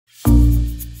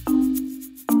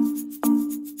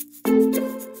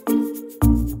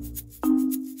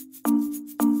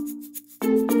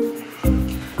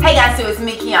guys, so it's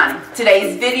me, Kiani.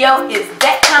 Today's video is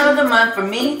that time of the month for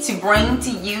me to bring to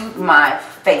you my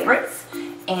favorites.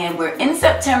 And we're in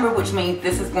September, which means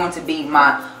this is going to be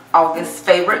my August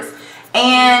favorites.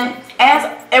 And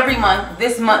as every month,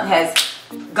 this month has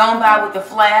gone by with a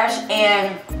flash.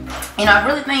 And you know, I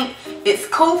really think it's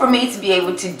cool for me to be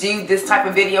able to do this type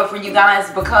of video for you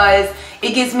guys, because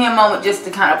it gives me a moment just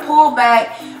to kind of pull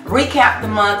back, recap the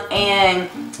month, and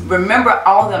remember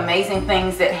all the amazing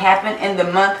things that happened in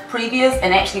the month previous,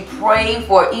 and actually pray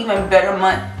for an even better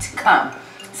month to come.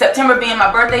 September being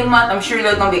my birthday month, I'm sure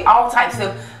there's going to be all types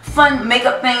of fun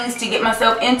makeup things to get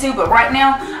myself into, but right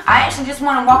now I actually just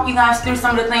want to walk you guys through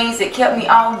some of the things that kept me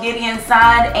all giddy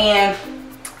inside and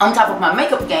on top of my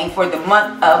makeup game for the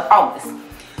month of August.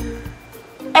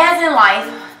 As in life,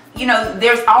 you know,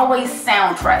 there's always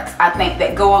soundtracks, I think,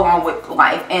 that go along with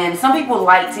life, and some people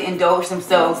like to indulge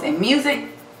themselves in music.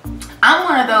 I'm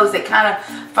one of those that kind of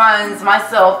finds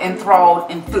myself enthralled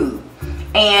in food,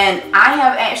 and I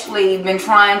have actually been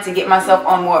trying to get myself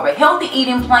on more of a healthy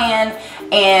eating plan,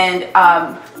 and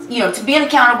you know, to being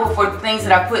accountable for the things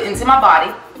that I put into my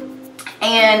body.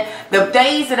 And the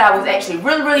days that I was actually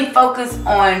really focused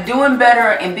on doing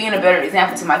better and being a better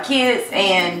example to my kids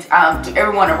and to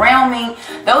everyone around me,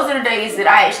 those are the days that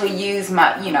I actually use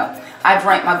my, you know, I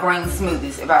drank my green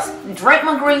smoothies. If I drank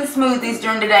my green smoothies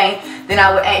during the day, then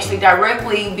I would actually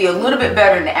directly be a little bit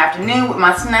better in the afternoon with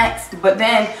my snacks, but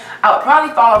then I would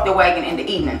probably fall off the wagon in the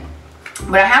evening.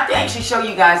 But I have to actually show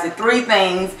you guys the three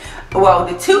things, well,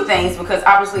 the two things, because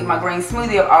obviously my green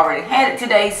smoothie, I've already had it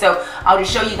today, so I'll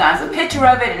just show you guys a picture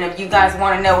of it. And if you guys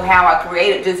want to know how I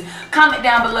create it, just comment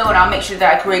down below and I'll make sure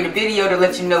that I create a video to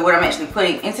let you know what I'm actually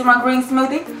putting into my green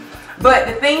smoothie. But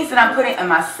the things that I'm putting in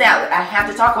my salad, I have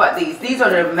to talk about these. These are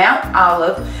the Mount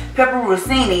Olive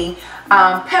Pepperoncini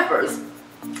peppers.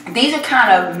 These are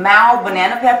kind of mild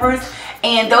banana peppers,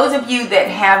 and those of you that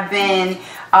have been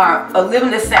live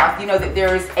in the South, you know that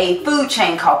there's a food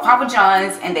chain called Papa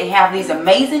John's, and they have these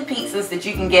amazing pizzas that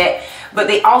you can get, but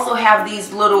they also have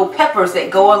these little peppers that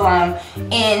go along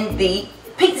in the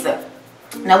pizza.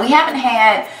 Now, we haven't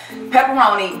had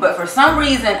pepperoni, but for some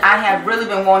reason I have really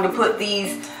been wanting to put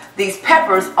these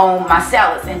peppers on my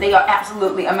salads, and they are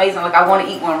absolutely amazing. Like, I want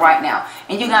to eat one right now.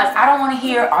 And you guys, I don't want to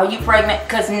hear, are you pregnant?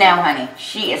 Because no, honey,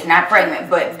 she is not pregnant.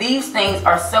 But these things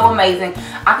are so amazing.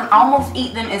 I can almost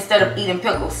eat them instead of eating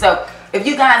pickles. So if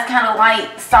you guys kind of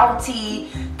like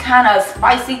salty, kind of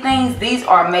spicy things, these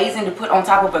are amazing to put on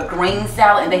top of a green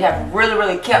salad, and they have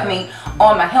really kept me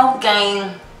on my health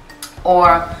game,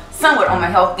 or somewhat on my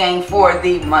health game, for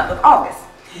the month of August.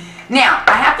 Now,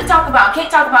 I have to talk about, I can't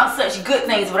talk about such good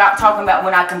things without talking about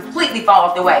when I completely fall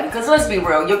off the wagon. Because let's be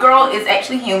real, your girl is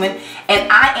actually human, and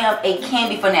I am a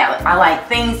candy fanatic. I like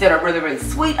things that are really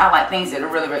sweet. I like things that are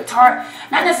really tart.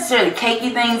 Not necessarily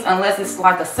cakey things unless it's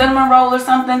like a cinnamon roll or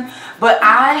something. But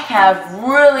I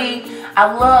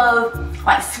love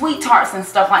like sweet tarts and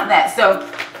stuff like that. So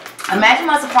imagine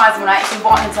my surprise when I actually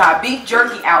walked into our beef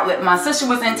jerky outlet. My sister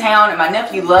was in town and my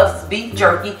nephew loves beef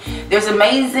jerky. There's an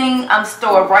amazing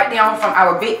store right down from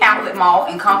our big outlet mall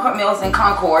in Concord Mills in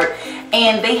Concord,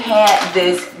 and they had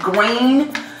this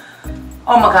green,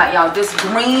 oh my god y'all, this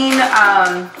green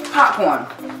popcorn.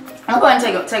 I'm going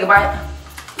to take a bite.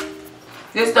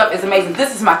 This stuff is amazing.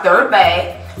 This is my third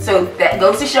bag, so that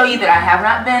goes to show you that I have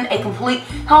not been a complete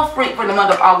health freak for the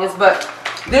month of August. But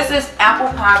this is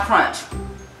apple pie crunch.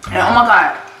 And oh my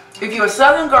god, if you're a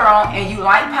southern girl and you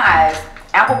like pies,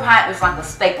 apple pie is like a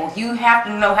staple. You have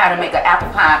to know how to make an apple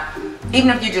pie. Even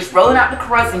if you're just rolling out the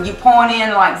crust and you pouring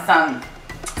in like some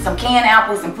canned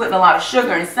apples and putting a lot of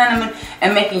sugar and cinnamon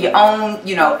and making your own,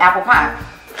 you know, apple pie.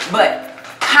 But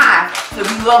pie, so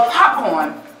if you love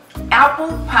popcorn, apple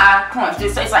pie crunch.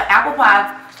 Just tastes like apple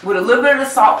pie with a little bit of the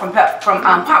salt from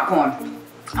popcorn.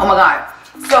 Oh my god.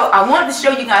 So I wanted to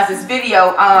show you guys this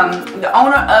video. The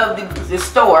owner of the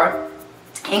store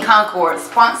in Concord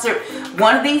sponsored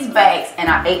one of these bags, and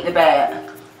I ate the bag.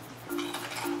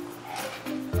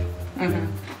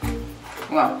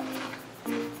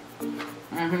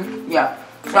 Yeah.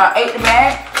 So I ate the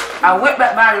bag. I went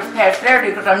back by this past Saturday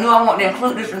because I knew I wanted to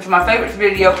include this into my favorites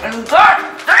video. And god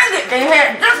dang it, they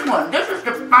had this one. This is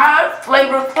the 5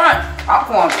 flavor crunch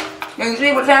popcorn. Can you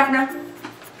see what's happening?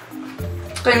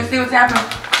 Can you see what's happening?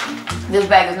 This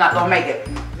bag is not going to make it.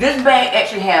 This bag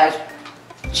actually has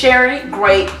cherry,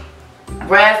 grape,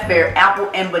 raspberry, apple,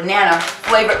 and banana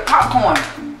flavored popcorn.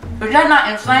 Is that not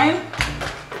insane?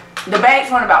 The bags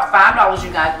run about $5,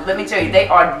 you guys, but let me tell you, they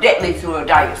are deadly to a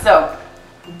diet. So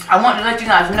I want to let you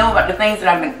guys know about the things that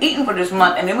I've been eating for this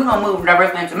month, and then we're going to move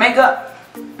directly into makeup.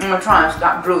 I'm going to try and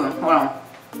stop drooling. Hold on.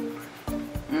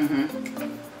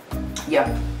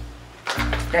 Yeah.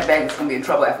 That bag is going to be in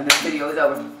trouble after this video is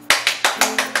over.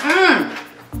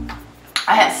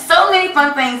 I had so many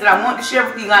fun things that I want to share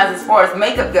with you guys as far as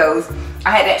makeup goes.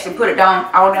 I had to actually put it down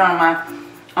all down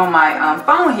on my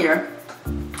phone here.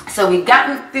 So we've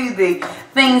gotten through the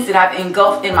things that I've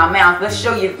engulfed in my mouth. Let's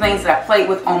show you the things that I played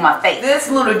with on my face. This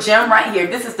little gem right here,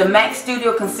 this is the MAC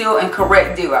Studio Conceal and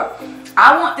Correct Duo.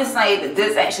 I want to say that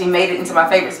this actually made it into my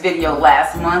favorites video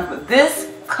last month, but this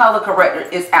color corrector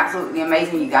is absolutely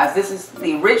amazing, you guys. This is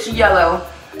the rich yellow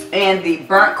and the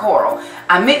burnt coral.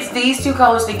 I mixed these two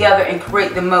colors together and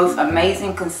create the most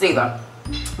amazing concealer.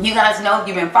 You guys know, if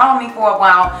you've been following me for a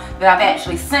while, that I've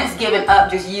actually since given up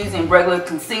just using regular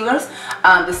concealers.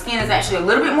 The skin is actually a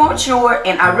little bit more mature,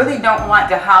 and I really don't like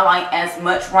to highlight as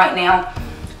much right now.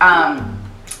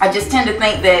 I just tend to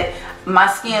think that my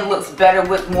skin looks better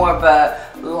with more of a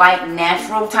light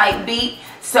natural type beat.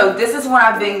 So this is what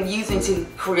I've been using to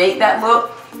create that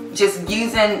look. Just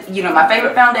using, you know, my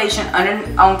favorite foundation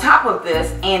on top of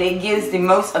this, and it gives the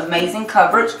most amazing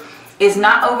coverage. It's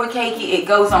not over cakey. It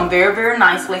goes on very, very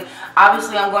nicely.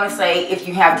 Obviously, I'm going to say if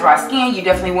you have dry skin, you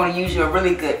definitely want to use your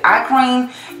really good eye cream,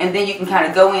 and then you can kind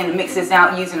of go in and mix this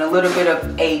out using a little bit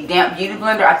of a damp beauty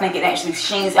blender. I think it actually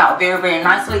sheens out very, very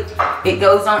nicely. It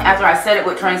goes on after I set it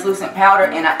with translucent powder,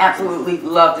 and I absolutely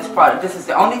love this product. This is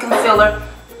the only concealer,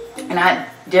 and I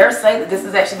dare say that this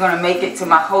is actually going to make it to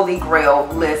my holy grail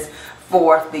list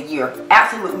for the year.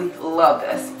 Absolutely love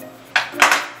this.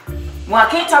 Well, I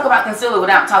can't talk about concealer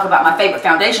without talking about my favorite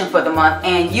foundation for the month.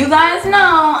 And you guys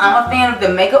know I'm a fan of the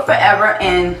Makeup Forever,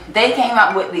 and they came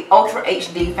out with the Ultra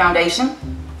HD foundation.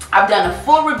 I've done a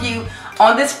full review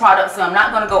on this product, so I'm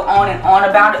not going to go on and on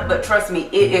about it, but trust me,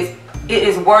 it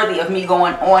is worthy of me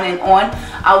going on and on.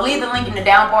 I'll leave the link in the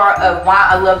down bar of why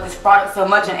I love this product so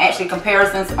much, and actually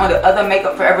comparisons on the other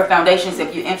Makeup Forever foundations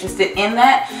if you're interested in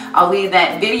that. I'll leave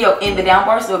that video in the down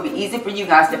bar so it'll be easy for you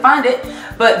guys to find it.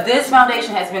 But this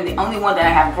foundation has been the only one that I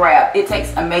have grabbed. It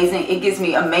takes amazing, it gives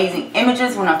me amazing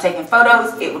images when I'm taking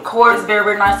photos. It records very,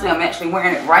 very nicely. I'm actually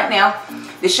wearing it right now.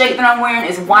 The shade that I'm wearing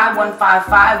is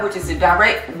Y155, which is a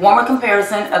direct warmer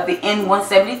comparison of the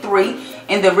N173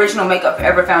 in the original Makeup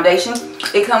Forever foundation.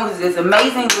 It comes with this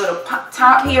amazing little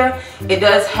top here. It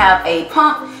does have a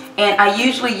pump, and I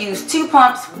usually use 2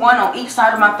 pumps, one on each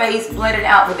side of my face, blend it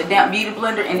out with a damp beauty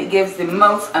blender, and it gives the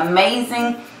most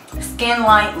amazing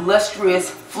skin-like, lustrous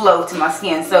flow to my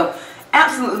skin. So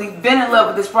absolutely been in love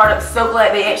with this product. So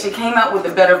glad they actually came out with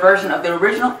a better version of the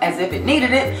original, as if it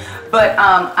needed it. But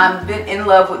I've been in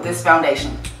love with this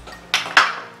foundation.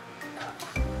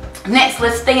 Next,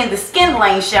 let's stay in the skin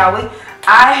lane, shall we?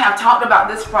 I have talked about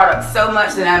this product so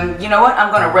much that you know what,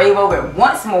 I'm going to rave over it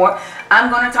once more.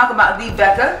 I'm going to talk about the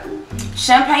Becca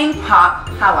Champagne Pop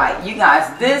Highlight. You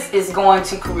guys, this is going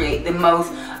to create the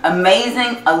most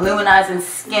amazing illuminizing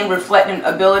skin reflecting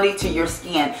ability to your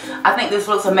skin. I think this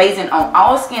looks amazing on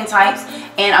all skin types,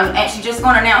 and I'm actually just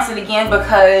going to announce it again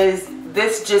because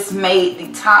this just made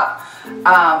the top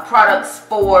products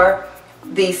for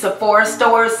the Sephora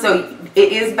stores. So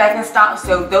it is back in stock.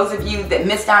 So those of you that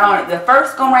missed out on it the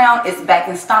first go round, it's back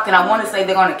in stock, and I want to say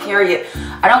they're going to carry it.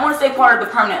 I don't want to say part of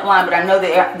the permanent line, but I know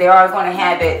they are going to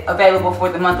have it available for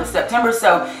the month of September.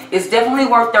 So it's definitely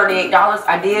worth $38.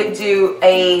 I did do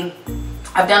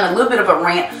I've done a little bit of a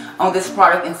rant on this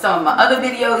product in some of my other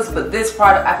videos, but this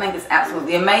product I think is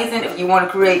absolutely amazing. If you want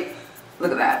to create,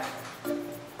 look at that,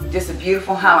 just a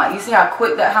beautiful highlight. You see how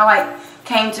quick that highlight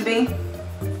came to be?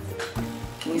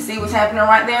 Can you see what's happening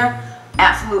right there?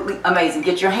 Absolutely amazing.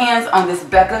 Get your hands on this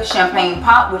Becca Champagne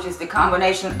Pop, which is the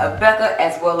combination of Becca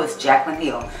as well as Jaclyn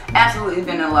Hill. Absolutely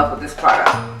been in love with this product.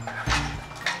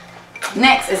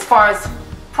 Next, as far as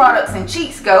products and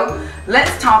cheeks go,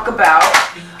 let's talk about,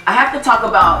 I have to talk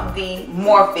about the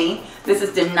Morphe. This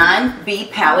is the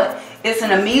 9B palette. It's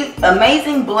an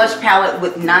amazing blush palette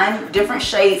with 9 different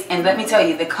shades, and let me tell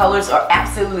you, the colors are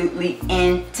absolutely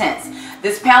intense.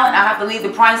 This palette, I have to leave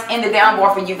the price in the down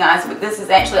bar for you guys, but this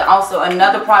is actually also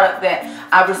another product that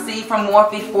I received from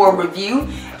Morphe for review,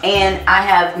 and I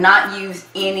have not used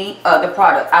any other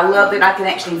product. I love that I can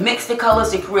actually mix the colors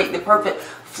to create the perfect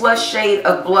flush shade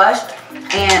of blush,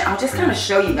 and I'll just kind of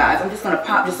show you guys. I'm just going to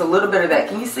pop just a little bit of that.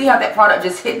 Can you see how that product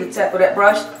just hit the tip of that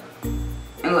brush?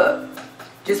 And look,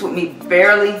 just with me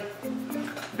barely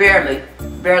grabbing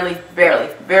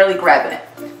it.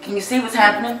 Can you see what's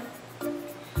happening?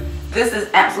 This is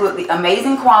absolutely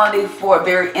amazing quality for a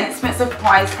very inexpensive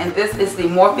price, and this is the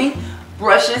Morphe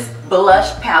Brushes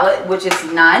Blush Palette, which is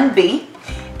 9B.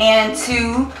 And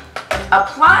to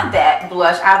apply that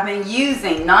blush, I've been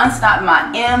using nonstop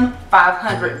my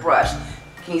M500 brush.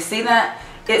 Can you see that?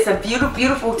 It's a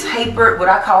beautiful tapered, what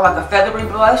I call like a feathery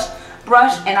brush,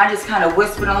 brush and I just kind of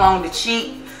whisper it along the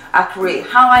cheek. I create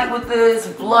highlight with this,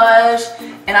 blush,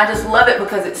 and I just love it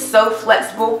because it's so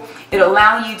flexible. It'll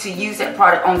allow you to use that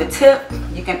product on the tip.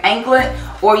 You can angle it,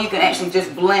 or you can actually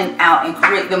just blend out and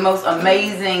create the most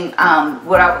amazing,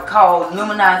 what I would call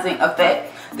luminizing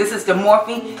effect. This is the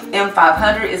Morphe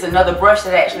M500. It's another brush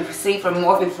that I actually received from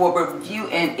Morphe for review,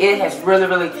 and it has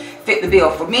really fit the bill.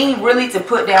 For me, really to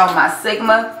put down my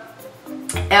Sigma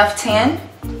F10.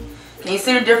 Can you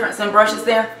see the difference in brushes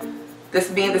there? This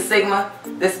being the Sigma,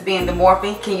 this being the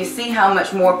Morphe. Can you see how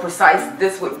much more precise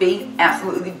this would be?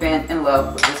 Absolutely been in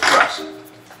love with this brush.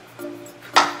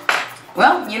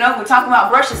 Well, you know, we're talking about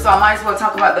brushes, so I might as well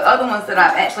talk about the other ones that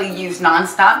I've actually used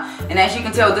non-stop. And as you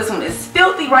can tell, this one is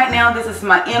filthy right now. This is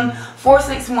my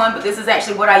M461, but this is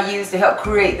actually what I use to help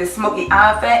create this smoky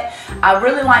eye effect. I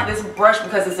really like this brush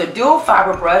because it's a dual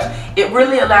fiber brush. It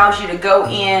really allows you to go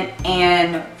in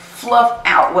and fluff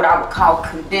out what I would call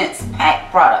condensed pack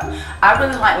product. I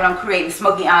really like when I'm creating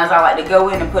smoky eyes. I like to go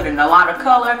in and put in a lot of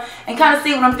color and kind of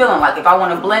see what I'm feeling like. If I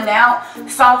want to blend out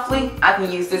softly, I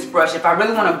can use this brush. If I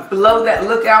really want to blow that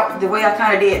look out the way I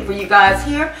kind of did for you guys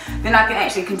here, then I can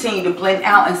actually continue to blend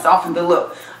out and soften the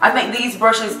look. I think these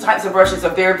types of brushes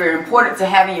are very important to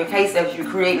have in your case if you're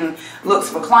creating looks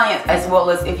for clients, as well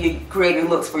as if you're creating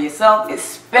looks for yourself,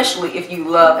 especially if you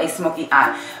love a smoky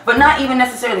eye. But not even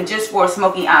necessarily just for a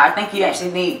smoky eye. I think you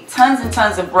actually need tons and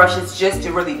tons of brushes just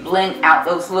to really blend out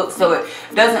those looks so it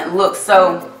doesn't look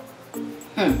so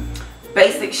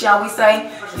basic, shall we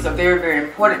say. Brushes are very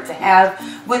important to have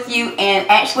with you, and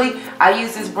actually I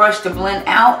use this brush to blend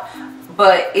out.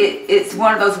 But it's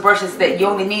one of those brushes that you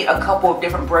only need a couple of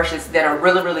different brushes that are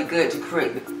really good to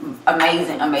create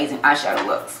amazing eyeshadow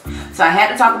looks. So I had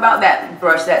to talk about that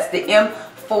brush. That's the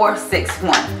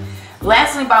M461.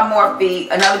 Lastly, by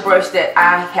Morphe, another brush that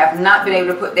I have not been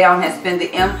able to put down has been the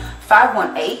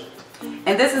M518.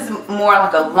 And this is more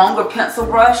like a longer pencil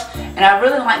brush, and I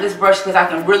really like this brush because I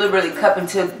can really cup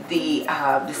into the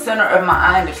center of my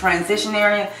eye in the transition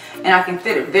area, and I can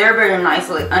fit it very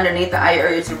nicely underneath the eye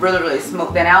area to really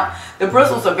smoke that out. The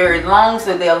bristles are very long,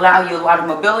 so they allow you a lot of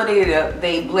mobility.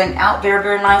 They blend out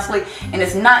very nicely, and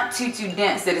it's not too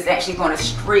dense that it's actually going to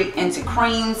streak into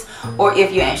creams or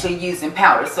if you're actually using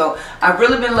powder. So I've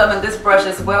really been loving this brush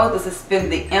as well. This has been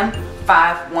the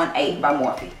M518 by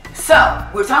Morphe. So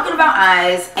we're talking about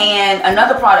eyes, and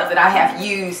another product that I have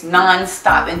used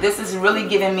non-stop, and this is really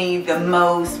giving me the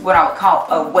most what I would call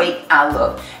awake eye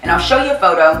look. And I'll show you a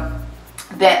photo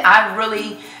that I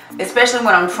really, especially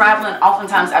when I'm traveling,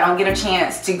 oftentimes I don't get a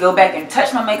chance to go back and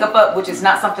touch my makeup up, which is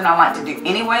not something I like to do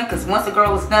anyway, because once a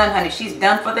girl is done, honey, she's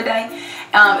done for the day,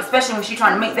 especially when she's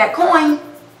trying to make that coin.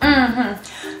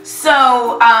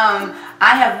 So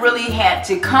I have really had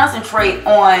to concentrate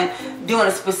on doing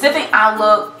a specific eye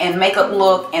look and makeup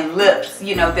look and lips,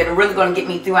 you know, that are really going to get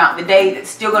me throughout the day, that's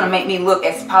still going to make me look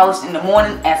as polished in the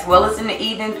morning as well as in the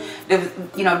evening,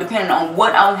 you know, depending on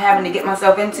what I'm having to get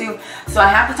myself into. So I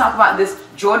have to talk about this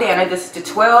Jordana. This is the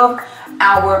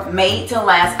 12-hour made to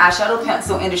last eyeshadow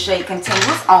pencil in the shade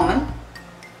Continuous Almond,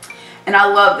 and I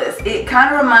love this. It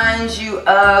kind of reminds you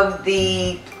of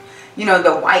the, you know,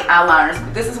 the white eyeliners,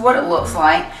 but this is what it looks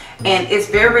like. And it's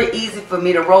very easy for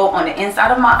me to roll on the inside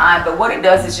of my eye, but what it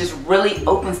does is just really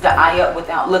opens the eye up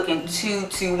without looking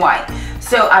too white.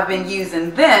 So I've been using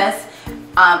this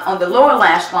on the lower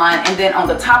lash line, and then on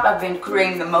the top I've been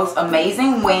creating the most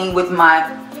amazing wing with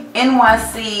my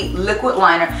NYC Liquid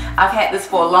Liner. I've had this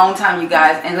for a long time, you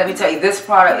guys, and let me tell you, this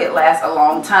product, it lasts a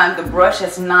long time. The brush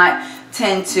has not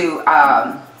tend to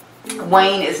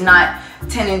wane, is not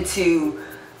tending to,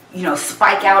 you know,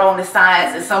 spike out on the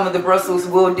sides as some of the bristles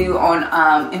will do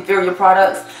on inferior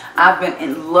products. I've been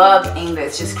in love in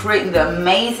this, just creating the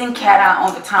amazing cat eye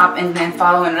on the top and then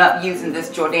following it up using this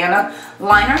Jordana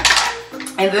liner.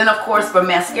 And then of course for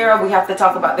mascara, we have to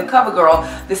talk about the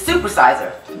CoverGirl, the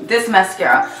Supersizer, this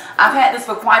mascara. I've had this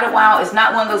for quite a while. It's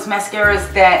not one of those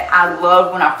mascaras that I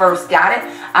loved when I first got it.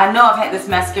 I know I've had this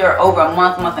mascara over a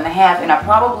month and a half, and I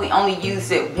probably only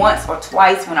used it once or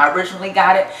twice when I originally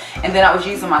got it. And then I was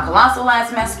using my Colossal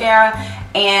Last mascara,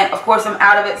 and of course I'm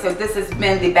out of it, so this has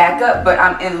been the backup. But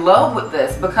I'm in love with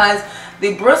this because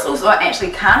the bristles are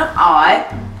actually kind of odd.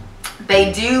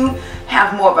 They do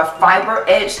have more of a fiber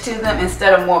edge to them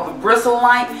instead of more of a bristle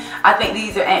like. I think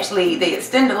these are actually, they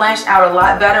extend the lash out a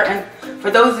lot better. And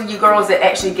for those of you girls that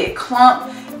actually get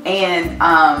clump and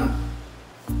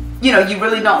you know, you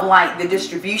really don't like the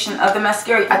distribution of the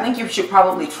mascara, I think you should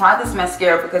probably try this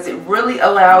mascara because it really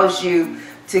allows you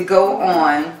to go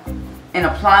on and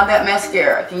apply that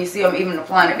mascara. Can you see I'm even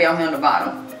applying it down here on the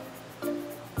bottom?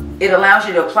 It allows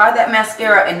you to apply that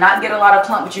mascara and not get a lot of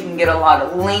clump, but you can get a lot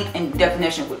of length and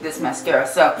definition with this mascara.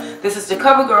 So this is the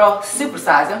CoverGirl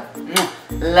Supersizer.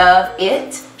 Love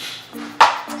it.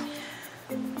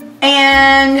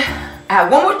 And I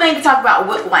have one more thing to talk about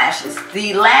with lashes.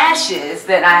 The lashes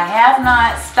that I have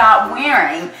not stopped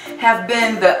wearing have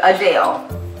been the Edelle.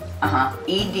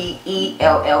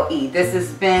 E-D-E-L-L-E. This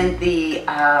has been the,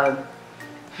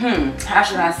 how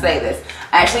should I say this?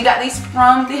 I actually got these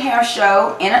from the hair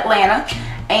show in Atlanta.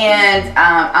 And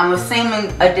I'm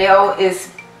assuming Edelle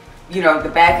is, you know, the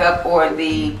backup or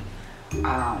the,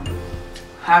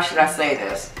 how should I say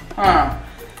this?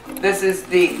 This is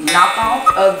the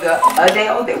knockoff of the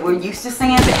Edelle that we're used to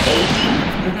seeing, the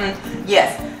AD.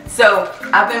 Yes. So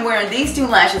I've been wearing these two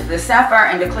lashes, the Sapphire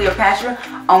and the Cleopatra,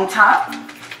 on top,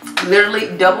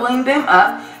 literally doubling them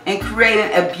up and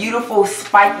creating a beautiful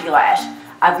spiky lash.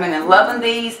 I've been loving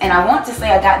these, and I want to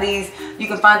say I got these, you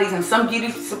can find these in some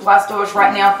beauty supply stores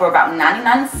right now for about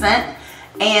 99 cents.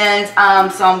 And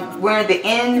so I'm wearing the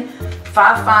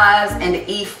N55s and the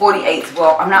E48s.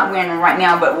 Well, I'm not wearing them right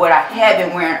now, but what I had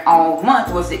been wearing all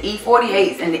month was the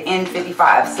E48s and the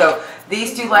N55s. So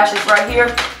these two lashes right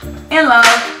here, in love.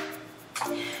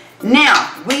 Now,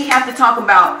 we have to talk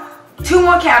about two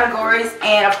more categories,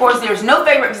 and of course there's no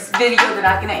favorites video that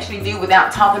I can actually do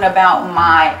without talking about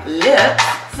my lips.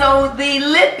 So the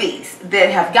lippies that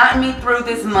have gotten me through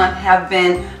this month have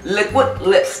been liquid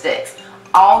lipsticks.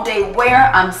 All day wear.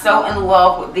 I'm so in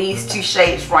love with these two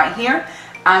shades right here.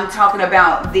 I'm talking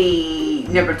about the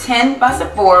number 10 by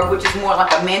Sephora, which is more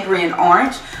like a mandarin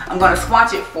orange. I'm going to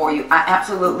swatch it for you. I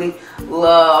absolutely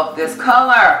love this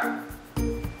color.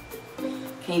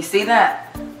 Can you see that?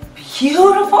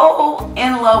 Beautiful.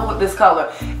 In love with this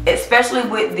color, especially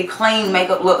with the clean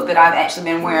makeup look that I've actually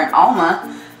been wearing all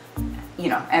month, you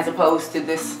know, as opposed to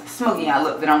this smoky eye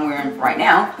look that I'm wearing right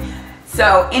now.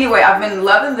 So anyway, I've been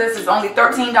loving this. It's only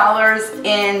 $13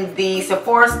 in the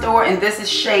Sephora store, and this is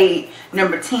shade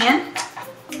number 10.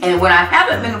 And when I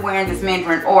haven't been wearing this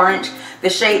mandarin orange, the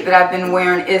shade that I've been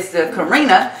wearing is the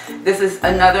Carina. This is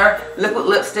another liquid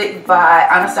lipstick by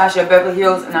Anastasia Beverly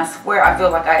Hills, and I swear I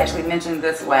feel like I actually mentioned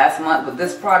this last month, but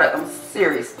this product, I'm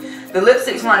serious. The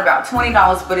lipsticks run about $20,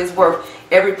 but it's worth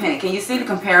every penny. Can you see the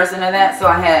comparison of that? So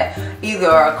I had either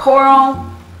a coral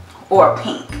or a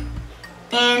pink.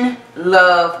 In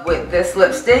love with this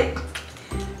lipstick.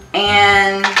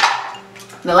 And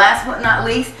the last but not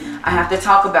least, I have to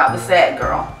talk about the Sad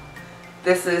Girl.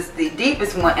 This is the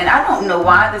deepest one, and I don't know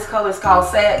why this color is called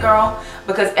Sad Girl,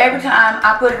 because every time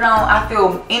I put it on I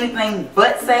feel anything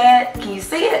but sad. Can you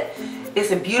see it?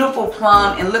 It's a beautiful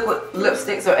plum, and liquid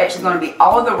lipsticks are actually going to be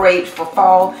all the rage for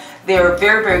fall. They're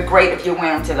very, very great if you're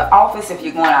wearing them to the office, if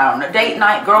you're going out on a date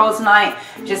night, girls night,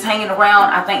 just hanging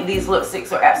around. I think these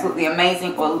lipsticks are absolutely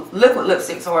amazing, or liquid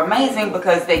lipsticks are amazing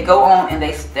because they go on and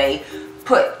they stay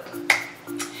put.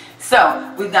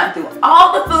 So we've gone through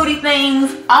all the foodie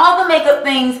things, all the makeup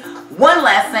things. One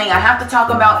last thing I have to talk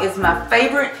about is my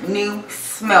favorite new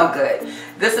smell good.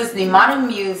 This is the Modern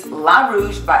Muse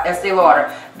Rouge by Estee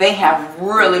Lauder. They have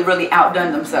really, really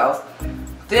outdone themselves.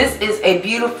 This is a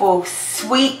beautiful,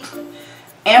 sweet,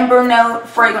 amber note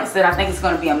fragrance that I think is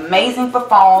going to be amazing for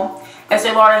fall.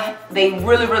 Estee Lauder, they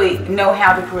really, really know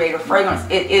how to create a fragrance.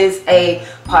 It is a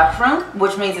Perfume,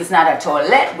 which means it's not a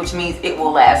toilette, which means it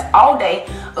will last all day.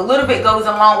 A little bit goes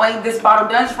a long way. This bottle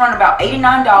does run about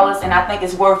 $89, and I think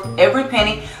it's worth every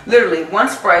penny. Literally one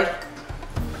spray,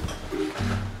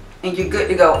 and you're good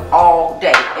to go all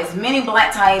day. As many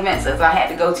black tie events as I had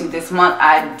to go to this month,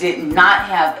 I did not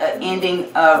have an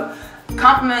ending of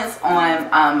compliments on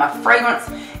my fragrance.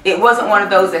 It wasn't one of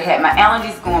those that had my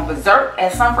allergies going berserk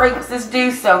as some fragrances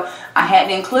do, so I had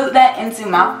to include that into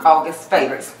my August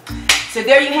favorites. So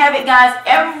there you have it, guys.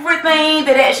 Everything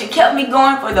that actually kept me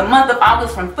going for the month of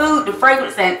August, from food to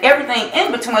fragrance and everything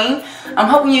in between. I'm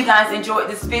hoping you guys enjoyed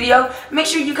this video. Make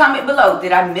sure you comment below.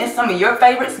 Did I miss some of your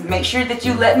favorites? Make sure that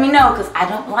you let me know, because I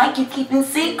don't like you keeping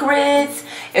secrets.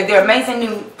 If there are amazing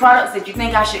new products that you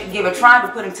think I should give a try to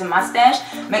put into my stash,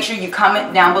 make sure you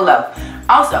comment down below.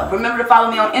 Also, remember to follow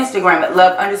me on Instagram at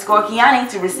love_Kiani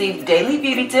to receive daily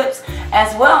beauty tips,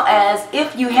 as well as,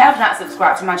 if you have not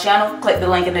subscribed to my channel, click the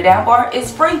link in the down bar.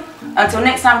 It's free. Until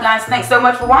next time, guys, thanks so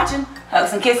much for watching.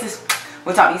 Hugs and kisses.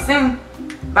 We'll talk to you soon.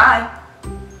 Bye.